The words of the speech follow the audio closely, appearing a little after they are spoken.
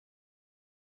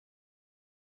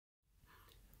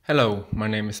Hello, my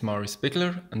name is Marius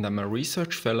Bigler and I'm a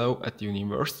research fellow at the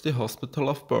University Hospital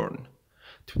of Bern.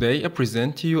 Today I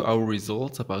present to you our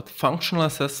results about functional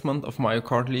assessment of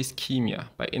myocardial ischemia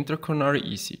by intracoronary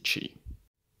ECG.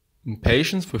 In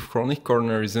patients with chronic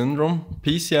coronary syndrome,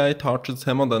 PCI targets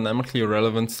hemodynamically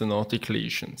relevant stenotic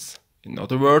lesions. In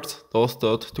other words, those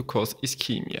thought to cause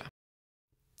ischemia.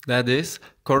 That is,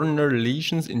 coronary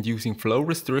lesions inducing flow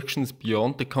restrictions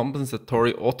beyond the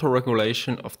compensatory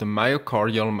autoregulation of the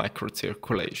myocardial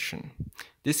microcirculation.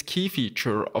 This key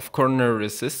feature of coronary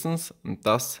resistance, and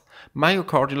thus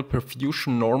myocardial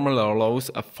perfusion, normally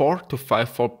allows a 4 to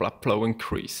 5-fold blood flow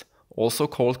increase, also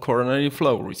called coronary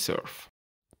flow reserve.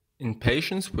 In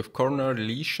patients with coronary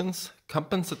lesions,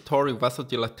 compensatory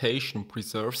vasodilatation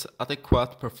preserves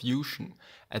adequate perfusion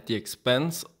at the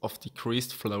expense of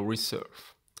decreased flow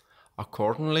reserve.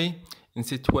 Accordingly, in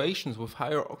situations with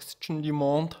higher oxygen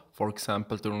demand, for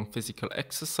example during physical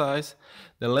exercise,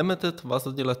 the limited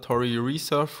vasodilatory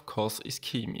reserve causes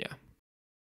ischemia.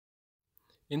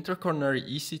 Intracoronary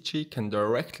ECG can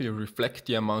directly reflect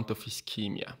the amount of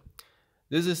ischemia.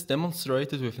 This is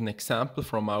demonstrated with an example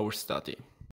from our study.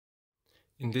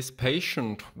 In this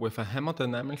patient with a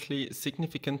hemodynamically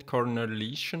significant coronary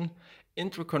lesion,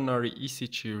 intracoronary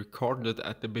ECG recorded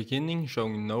at the beginning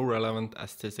showing no relevant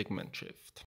ST segment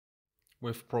shift.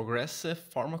 With progressive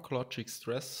pharmacologic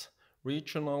stress,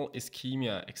 regional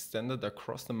ischemia extended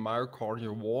across the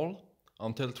myocardial wall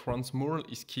until transmural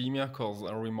ischemia caused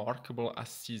a remarkable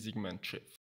ST segment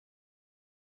shift.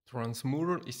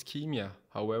 Transmural ischemia,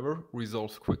 however,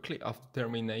 resolved quickly after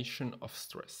termination of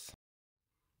stress.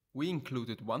 We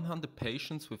included 100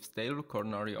 patients with stable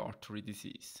coronary artery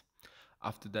disease.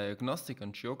 After diagnostic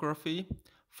angiography,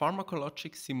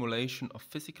 pharmacologic simulation of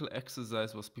physical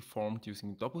exercise was performed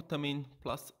using dobutamine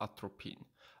plus atropine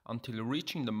until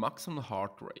reaching the maximum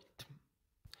heart rate.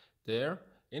 There,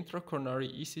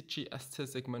 intracoronary ECG ST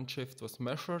segment shift was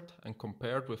measured and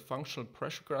compared with functional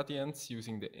pressure gradients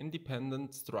using the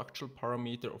independent structural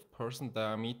parameter of person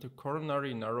diameter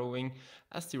coronary narrowing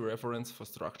as the reference for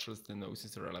structural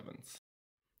stenosis relevance.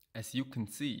 As you can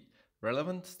see,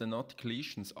 relevant stenotic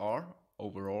lesions are,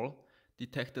 overall,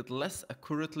 detected less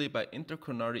accurately by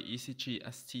intracoronary ECG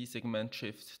ST segment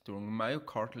shift during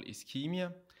myocardial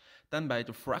ischemia than by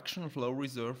the fractional flow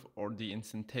reserve or the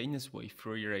instantaneous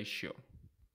wave-free ratio.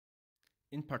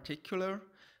 In particular,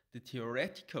 the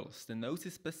theoretical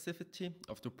stenosis specificity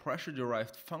of the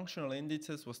pressure-derived functional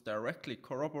indices was directly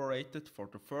corroborated for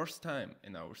the first time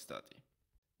in our study.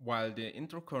 While the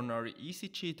intracoronary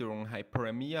ECG during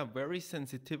hyperemia very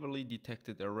sensitively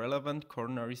detected a relevant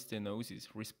coronary stenosis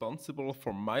responsible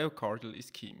for myocardial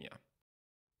ischemia.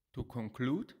 To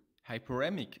conclude,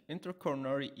 hyperemic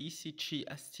intracoronary ECG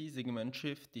ST segment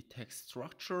shift detects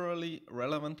structurally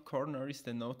relevant coronary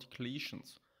stenotic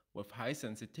lesions with high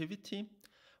sensitivity,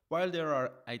 while there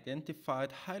are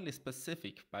identified highly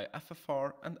specific by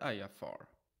FFR and IFR.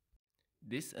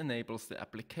 This enables the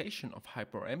application of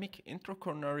hyperemic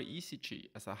intracoronary ECG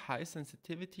as a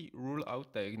high-sensitivity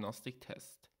rule-out diagnostic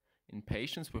test in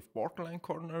patients with borderline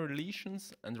coronary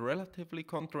lesions and relatively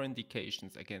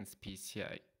contraindications against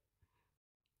PCI.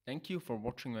 Thank you for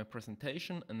watching my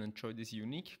presentation and enjoy this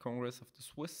unique congress of the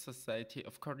Swiss Society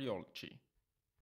of Cardiology.